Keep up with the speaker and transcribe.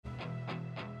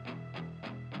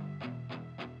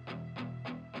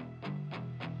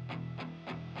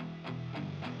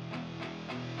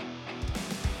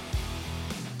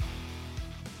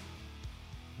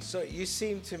So you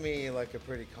seem to me like a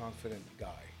pretty confident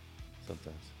guy.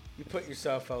 Sometimes. You put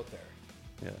yourself out there.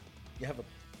 Yeah. You have a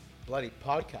bloody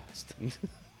podcast,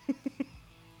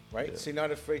 right? Yeah. So you're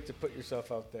not afraid to put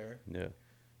yourself out there. Yeah.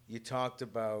 You talked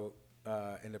about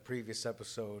in the previous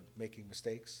episode making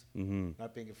mistakes,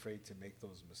 not being afraid to make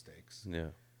those mistakes. Yeah.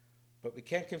 But we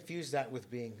can't confuse that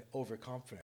with being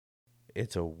overconfident.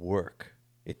 It's a work.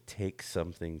 It takes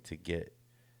something to get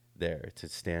there, to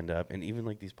stand up. And even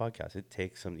like these podcasts, it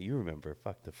takes something. You remember,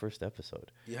 the first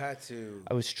episode. You had to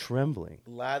I was trembling.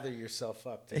 lather yourself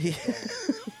up. To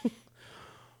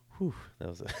Whew, that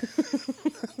was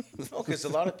because a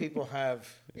lot of people have,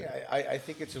 I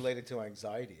think it's related to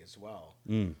anxiety as well,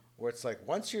 where it's like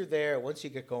once you're there, once you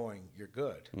get going, you're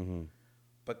good. Mm-hmm.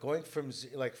 But going from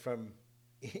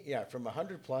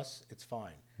 100 plus, it's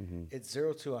fine. It's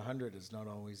 0 to 100 is not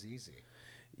always easy.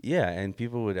 Yeah, and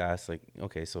people would ask, like,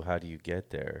 okay, so how do you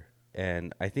get there?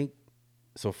 And I think,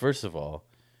 so first of all,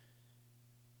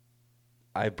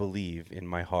 I believe in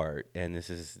my heart, and this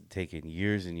has taken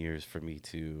years and years for me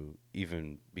to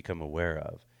even become aware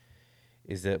of,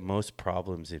 is that most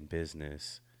problems in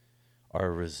business are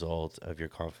a result of your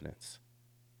confidence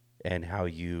and how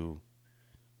you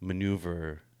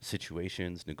maneuver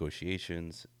situations,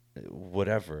 negotiations,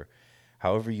 whatever.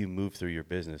 However you move through your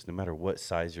business, no matter what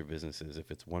size your business is,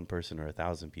 if it's one person or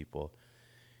 1,000 people,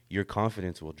 your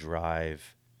confidence will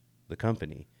drive the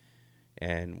company.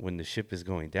 And when the ship is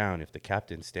going down, if the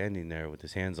captain's standing there with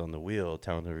his hands on the wheel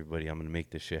telling everybody, I'm going to make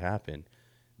this shit happen,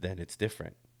 then it's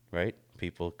different, right?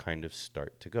 People kind of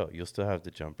start to go. You'll still have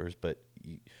the jumpers, but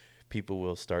people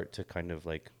will start to kind of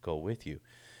like go with you.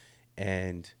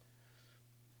 And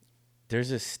there's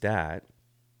a stat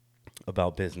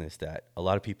about business that a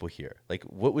lot of people hear. Like,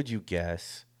 what would you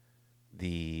guess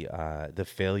the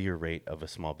failure rate of a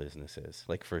small business is,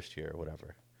 like first year or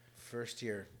whatever? First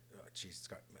year, it's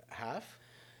got half?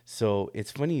 So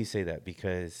it's funny you say that,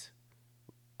 because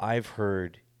I've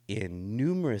heard in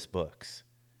numerous books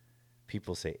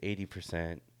people say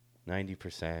 80%,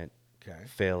 90%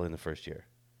 fail in the first year.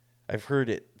 I've heard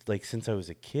it like since I was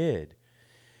a kid.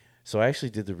 So I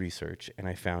actually did the research, and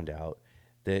I found out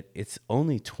that it's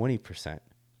only 20%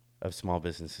 of small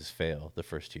businesses fail the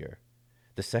first year.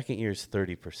 The second year is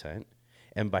 30%,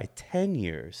 and by 10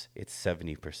 years, it's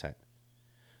 70%.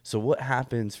 So what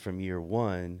happens from year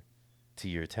 1 to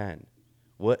year 10?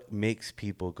 What makes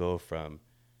people go from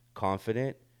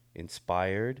confident,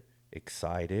 inspired,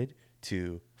 excited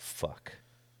to fuck?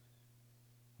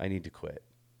 I need to quit.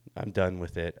 I'm done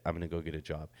with it. I'm going to go get a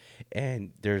job.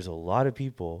 And there's a lot of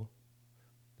people,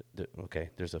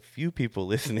 there's a few people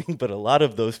listening, but a lot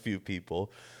of those few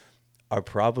people are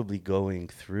probably going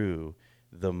through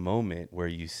the moment where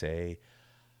you say,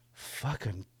 fuck,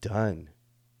 I'm done.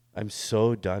 I'm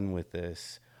so done with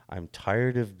this. I'm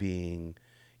tired of being,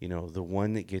 the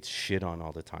one that gets shit on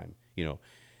all the time.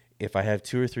 If I have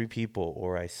 2 or 3 people,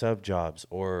 or I sub jobs,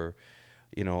 or,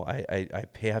 I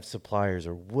have suppliers,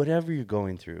 or whatever you're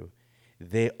going through,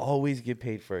 they always get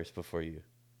paid first before you.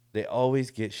 They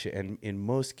always get shit. And in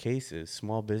most cases,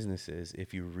 small businesses,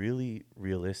 if you're really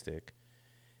realistic,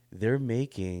 they're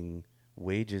making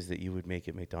wages that you would make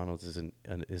at McDonald's as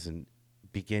an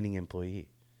beginning employee.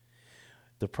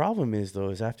 The problem is, though,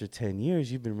 is after 10 years,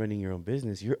 you've been running your own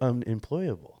business, you're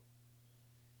unemployable.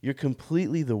 You're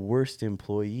completely the worst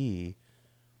employee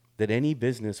that any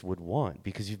business would want,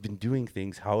 because you've been doing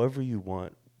things however you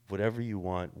want, whatever you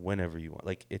want, whenever you want.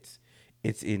 Like, it's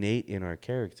innate in our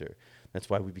character. That's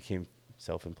why we became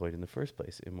self-employed in the first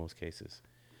place in most cases.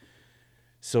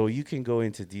 So you can go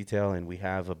into detail, and we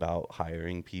have about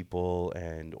hiring people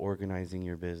and organizing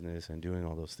your business and doing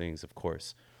all those things, of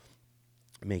course,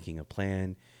 making a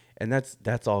plan, and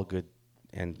that's all good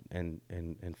and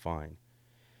fine.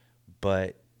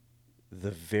 But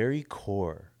the very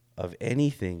core of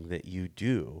anything that you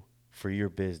do for your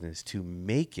business to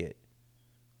make it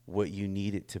what you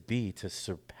need it to be to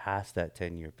surpass that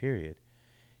 10-year period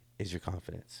is your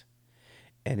confidence.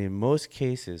 And in most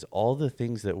cases, all the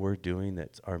things that we're doing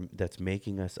that's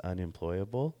making us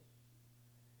unemployable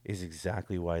is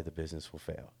exactly why the business will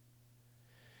fail.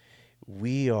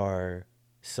 We are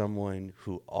someone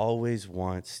who always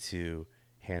wants to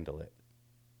handle it.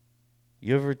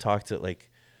 You ever talk to like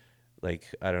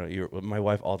I don't know, my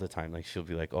wife all the time, like she'll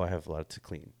be like, oh, I have a lot to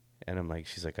clean. And I'm like,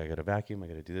 she's like, I got to vacuum, I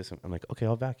got to do this. I'm like, okay,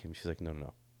 I'll vacuum. She's like,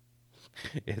 no.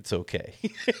 It's okay.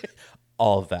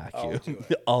 I'll vacuum.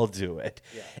 I'll do it.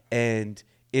 Yeah. And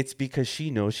it's because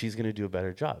she knows she's going to do a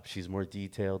better job. She's more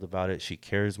detailed about it. She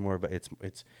cares more about it's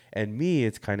and me,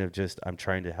 it's kind of just, I'm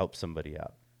trying to help somebody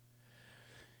out.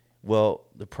 Well,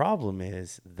 the problem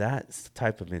is that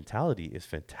type of mentality is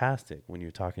fantastic when you're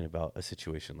talking about a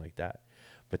situation like that.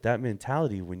 But that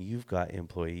mentality when you've got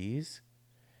employees,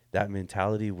 that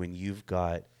mentality when you've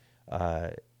got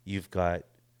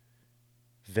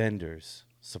vendors,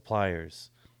 suppliers,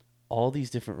 all these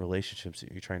different relationships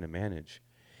that you're trying to manage.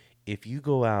 If you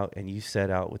go out and you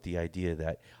set out with the idea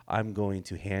that I'm going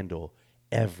to handle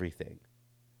everything,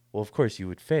 well, of course you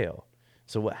would fail.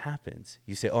 So what happens?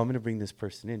 You say, oh, I'm going to bring this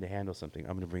person in to handle something.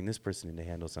 I'm going to bring this person in to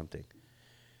handle something.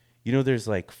 You know, there's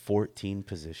like 14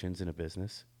 positions in a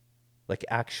business, like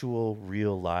actual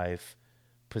real life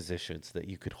positions that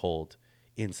you could hold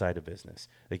inside a business.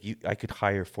 Like I could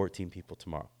hire 14 people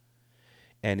tomorrow.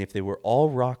 And if they were all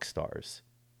rock stars,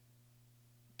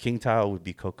 King Tile would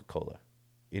be Coca-Cola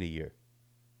in a year.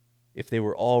 If they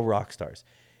were all rock stars.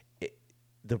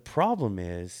 The problem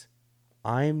is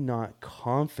I'm not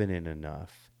confident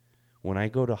enough when I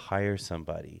go to hire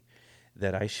somebody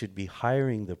that I should be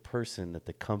hiring the person that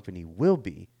the company will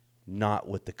be, not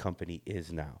what the company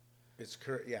is now. It's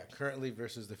currently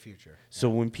versus the future. So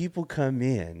when people come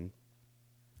in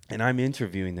and I'm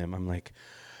interviewing them, I'm like,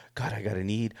 God, I got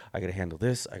to handle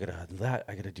this. I got to handle that.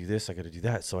 I got to do this. I got to do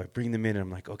that. So I bring them in and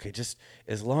I'm like, okay, just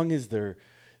as long as they're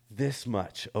this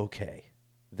much okay,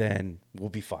 then we'll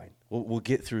be fine. We'll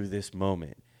get through this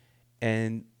moment.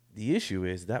 And the issue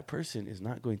is that person is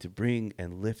not going to bring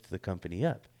and lift the company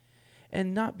up.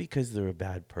 And not because they're a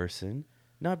bad person,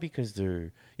 not because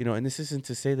they're, and this isn't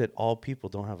to say that all people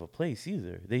don't have a place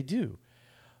either. They do.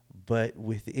 But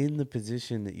within the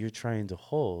position that you're trying to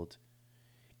hold,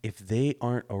 if they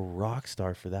aren't a rock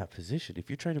star for that position, if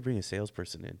you're trying to bring a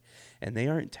salesperson in and they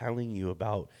aren't telling you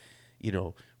about,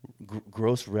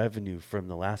 gross revenue from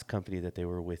the last company that they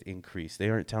were with increase,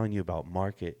 they aren't telling you about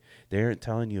market, they aren't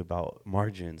telling you about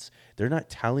margins, they're not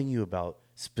telling you about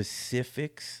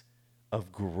specifics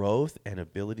of growth and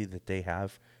ability that they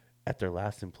have at their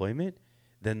last employment,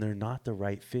 then they're not the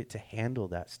right fit to handle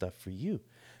that stuff for you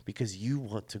because you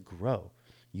want to grow.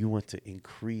 You want to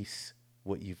increase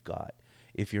what you've got.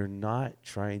 If you're not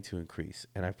trying to increase,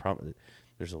 and I promise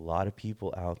there's a lot of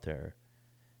people out there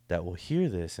that will hear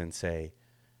this and say,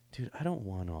 dude, I don't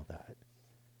want all that.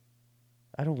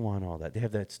 I don't want all that. They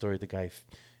have that story, the guy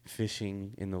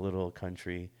fishing in the little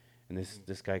country, and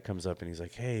this guy comes up and he's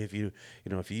like, hey, if you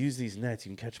use these nets,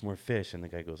 you can catch more fish. And the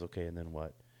guy goes, okay, and then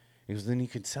what? He goes, then you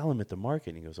can sell them at the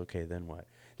market. And he goes, okay, then what?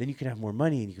 Then you can have more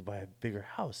money and you can buy a bigger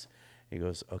house. And he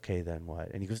goes, okay, then what?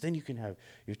 And he goes, then you can have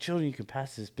your children, you can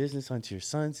pass this business on to your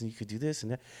sons, and you could do this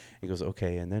and that. And he goes,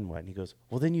 okay, and then what? And he goes,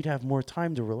 well, then you'd have more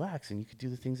time to relax and you could do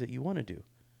the things that you want to do.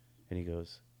 And he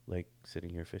goes, like sitting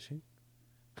here fishing?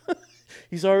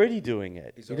 He's already doing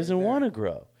it. He doesn't want to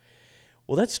grow.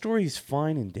 Well, that story is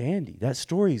fine and dandy. That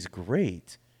story is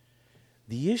great.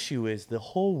 The issue is the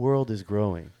whole world is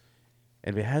growing.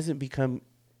 And if it hasn't become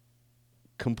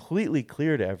completely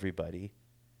clear to everybody,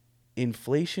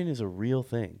 inflation is a real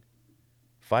thing.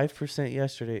 5%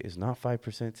 yesterday is not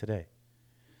 5% today.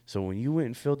 So when you went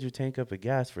and filled your tank up of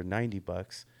gas for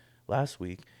 $90 last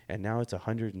week, and now it's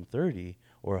 130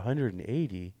 or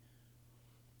 180,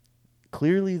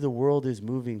 clearly the world is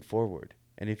moving forward.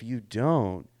 And if you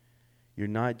don't, you're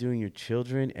not doing your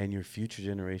children and your future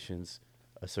generations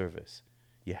a service.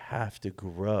 You have to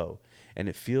grow. And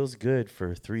it feels good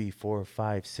for 3, 4,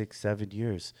 5, 6, 7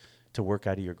 years to work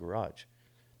out of your garage.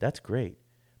 That's great.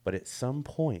 But at some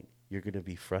point, you're going to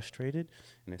be frustrated.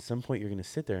 And at some point, you're going to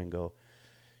sit there and go,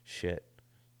 shit,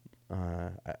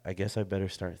 I guess I better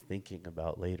start thinking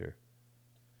about later.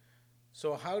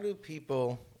 So how do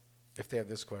people, if they have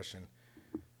this question,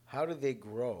 how do they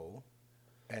grow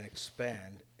and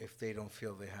expand if they don't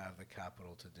feel they have the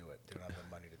capital to do it? They don't have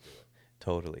the money to do it.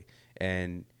 Totally.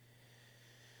 And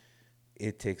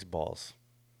it takes balls.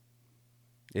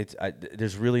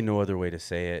 There's really no other way to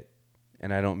say it.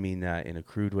 And I don't mean that in a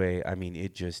crude way. I mean,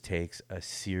 it just takes a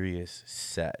serious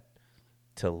set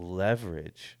to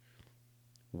leverage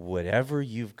whatever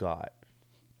you've got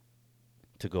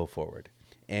to go forward.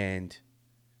 And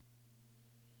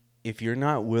if you're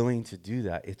not willing to do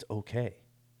that, it's okay.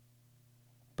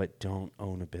 But don't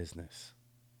own a business.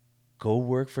 Go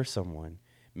work for someone,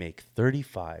 make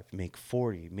 35, make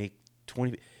 40, make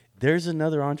 20. There's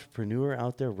another entrepreneur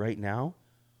out there right now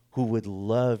who would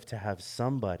love to have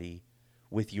somebody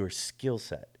with your skill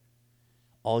set.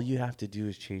 All you have to do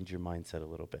is change your mindset a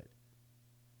little bit.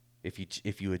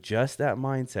 If you adjust that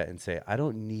mindset and say, I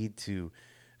don't need to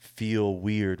feel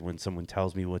weird when someone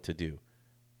tells me what to do,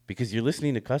 because you're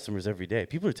listening to customers every day.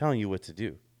 People are telling you what to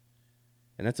do.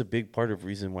 And that's a big part of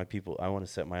reason why I want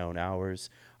to set my own hours.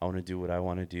 I want to do what I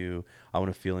want to do. I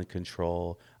want to feel in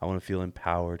control. I want to feel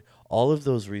empowered. All of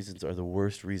those reasons are the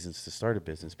worst reasons to start a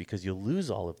business because you'll lose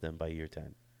all of them by year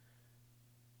 10.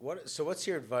 So what's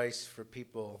your advice for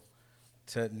people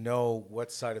to know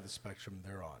what side of the spectrum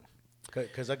they're on?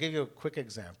 Because I'll give you a quick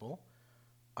example.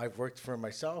 I've worked for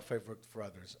myself. I've worked for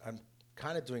others. I'm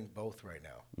kind of doing both right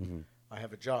now. Mm-hmm. I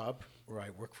have a job where I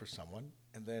work for someone,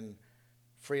 and then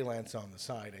freelance on the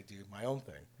side, I do my own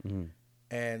thing. Mm-hmm.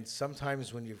 And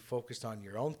sometimes when you're focused on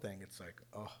your own thing, it's like,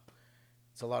 oh,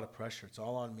 it's a lot of pressure. It's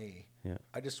all on me. Yeah.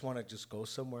 I just want to just go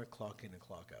somewhere, clock in and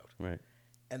clock out. Right.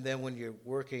 And then when you're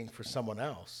working for someone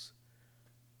else,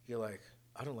 you're like,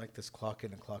 I don't like this clock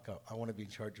in and clock out. I want to be in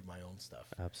charge of my own stuff.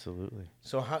 Absolutely.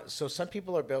 So some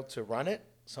people are built to run it.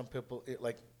 Some people,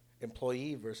 like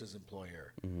employee versus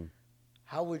employer. Mm-hmm.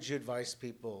 How would you advise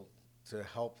people to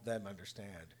help them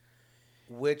understand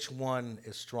which one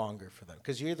is stronger for them?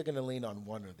 Because you're either going to lean on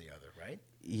one or the other, right?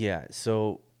 Yeah.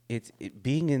 So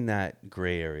being in that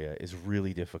gray area is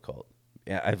really difficult.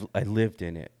 I lived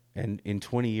in it. And in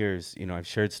 20 years, I've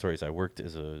shared stories. I worked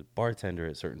as a bartender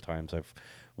at certain times. I've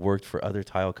worked for other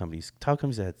tile companies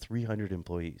that had 300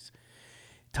 employees.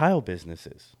 Tile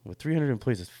businesses with 300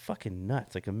 employees is fucking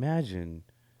nuts. Like, imagine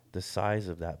the size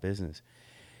of that business.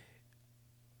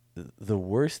 The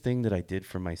worst thing that I did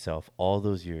for myself all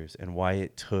those years, and why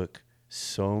it took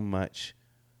so much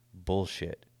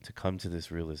bullshit to come to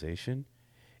this realization,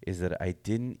 is that I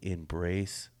didn't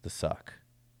embrace the suck.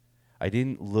 I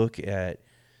didn't look at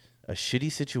a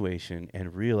shitty situation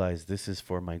and realize this is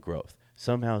for my growth.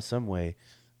 Somehow, some way,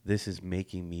 this is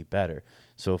making me better.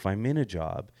 So if I'm in a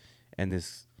job and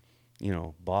this,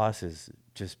 boss is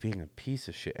just being a piece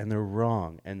of shit, and they're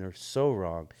wrong, and they're so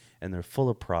wrong, and they're full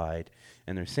of pride,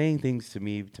 and they're saying things to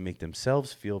me to make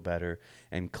themselves feel better,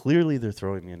 and clearly they're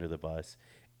throwing me under the bus,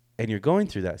 and you're going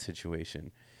through that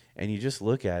situation, and you just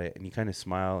look at it and you kind of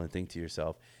smile and think to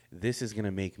yourself, this is going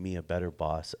to make me a better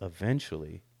boss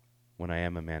eventually when I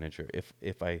am a manager,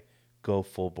 if I go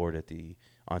full board at the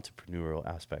entrepreneurial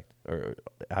aspect or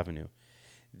avenue.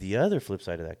 The other flip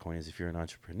side of that coin is if you're an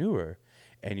entrepreneur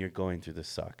and you're going through the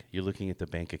suck, you're looking at the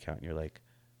bank account and you're like,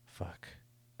 fuck,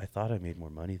 I thought I made more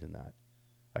money than that.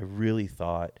 I really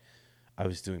thought I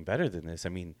was doing better than this. I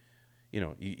mean,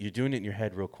 you're doing it in your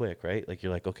head real quick, right? Like,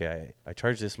 you're like, okay, I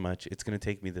charge this much. It's going to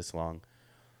take me this long.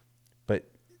 But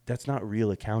that's not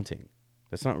real accounting.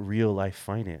 That's not real life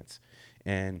finance.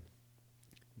 And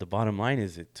the bottom line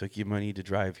is it took you money to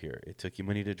drive here. It took you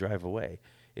money to drive away.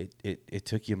 It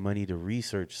took you money to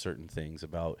research certain things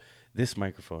about this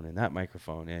microphone and that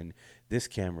microphone and this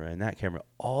camera and that camera.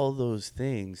 All those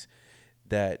things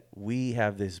that we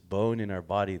have this bone in our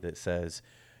body that says,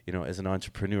 as an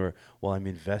entrepreneur, well, I'm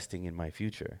investing in my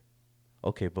future.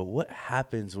 Okay, but what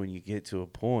happens when you get to a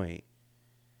point?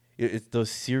 It's those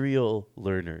serial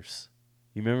learners.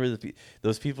 You remember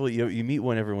those people, you meet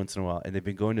one every once in a while, and they've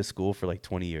been going to school for like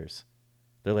 20 years.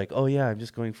 They're like, oh, yeah, I'm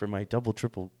just going for my double,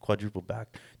 triple, quadruple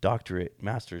back doctorate,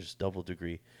 master's, double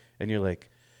degree. And you're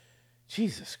like,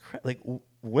 Jesus Christ, like,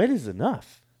 when is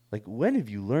enough? Like, when have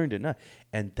you learned enough?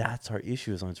 And that's our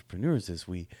issue as entrepreneurs is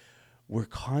we're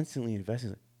constantly investing.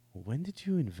 Like, when did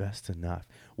you invest enough?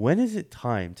 When is it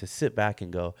time to sit back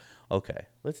and go, okay,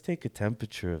 let's take a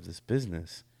temperature of this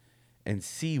business and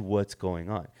see what's going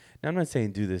on. Now, I'm not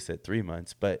saying do this at 3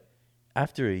 months, but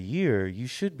after a year, you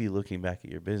should be looking back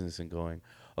at your business and going,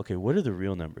 okay, what are the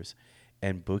real numbers?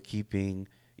 And bookkeeping,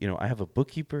 I have a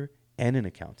bookkeeper and an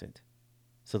accountant.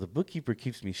 So the bookkeeper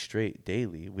keeps me straight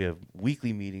daily. We have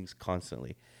weekly meetings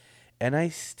constantly. And I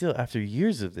still, after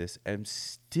years of this, am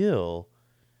still,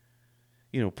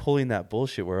 pulling that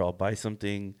bullshit where I'll buy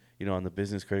something, on the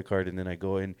business credit card, and then I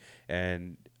go in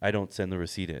and I don't send the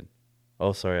receipt in.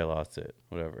 Oh, sorry, I lost it.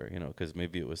 Whatever, because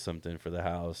maybe it was something for the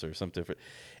house or something for,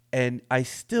 and I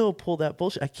still pull that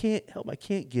bullshit. I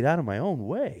can't get out of my own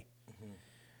way. Mm-hmm.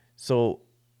 So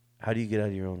how do you get out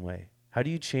of your own way? How do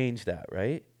you change that,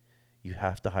 right? You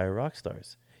have to hire rock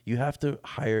stars. You have to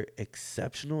hire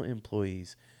exceptional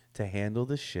employees to handle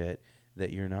the shit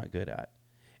that you're not good at.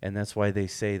 And that's why they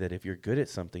say that if you're good at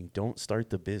something, don't start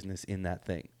the business in that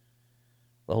thing.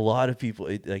 A lot of people,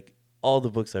 all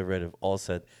the books I've read have all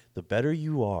said, the better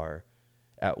you are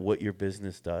at what your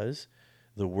business does,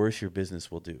 the worse your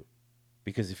business will do.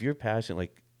 Because if you're passionate,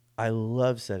 like, I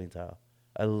love setting tile.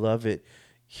 I love it,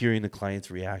 hearing the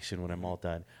client's reaction when I'm all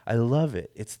done. I love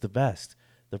it. It's the best.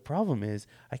 The problem is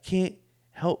I can't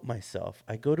help myself.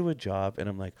 I go to a job and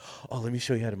I'm like, oh, let me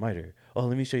show you how to miter. Oh,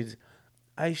 let me show you this.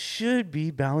 I should be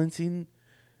balancing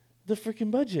the freaking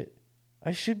budget.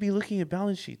 I should be looking at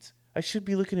balance sheets. I should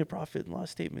be looking at profit and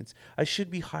loss statements. I should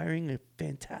be hiring a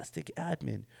fantastic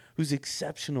admin who's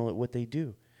exceptional at what they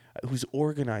do, who's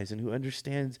organized and who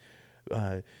understands,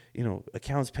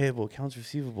 accounts payable, accounts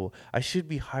receivable. I should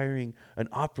be hiring an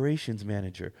operations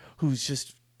manager who's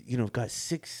just, got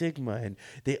Six Sigma and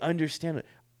they understand it.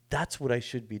 That's what I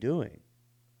should be doing.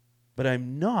 But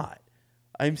I'm not.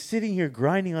 I'm sitting here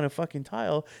grinding on a fucking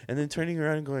tile and then turning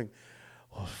around and going,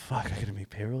 oh, fuck, I got to make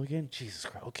payroll again? Jesus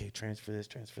Christ. Okay, transfer this,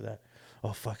 transfer that.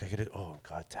 Oh, fuck, I got to, oh,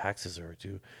 God, taxes are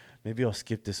due. Maybe I'll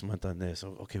skip this month on this.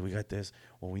 Oh, okay, we got this.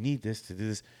 Well, we need this to do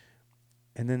this.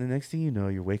 And then the next thing you know,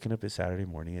 you're waking up at Saturday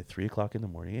morning at 3 o'clock in the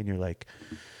morning and you're like,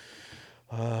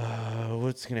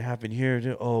 what's going to happen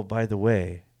here? Oh, by the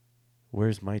way,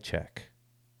 where's my check?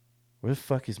 Where the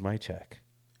fuck is my check?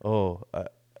 Oh,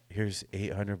 here's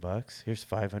 $800. Here's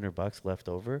 $500 left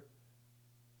over.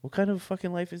 What kind of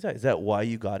fucking life is that? Is that why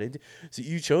you got into? So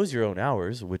you chose your own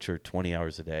hours, which are 20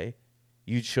 hours a day.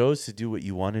 You chose to do what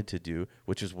you wanted to do,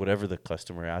 which is whatever the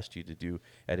customer asked you to do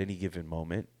at any given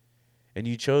moment. And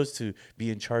you chose to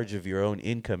be in charge of your own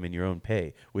income and your own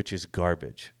pay, which is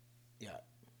garbage. Yeah.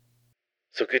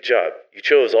 So good job. You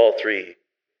chose all three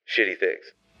shitty things.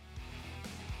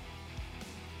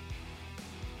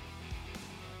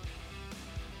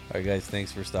 All right, guys,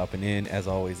 thanks for stopping in. As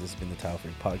always, this has been the Tile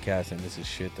Freak Podcast, and this is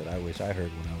shit that I wish I heard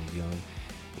when I was young.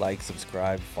 Like,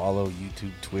 subscribe, follow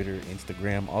YouTube, Twitter,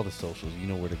 Instagram, all the socials. You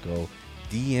know where to go.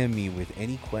 DM me with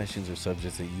any questions or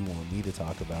subjects that you want me to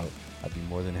talk about. I'd be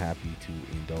more than happy to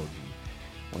indulge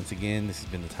you. Once again, this has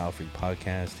been the Tile Freak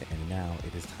Podcast, and now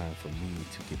it is time for me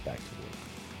to get back to work.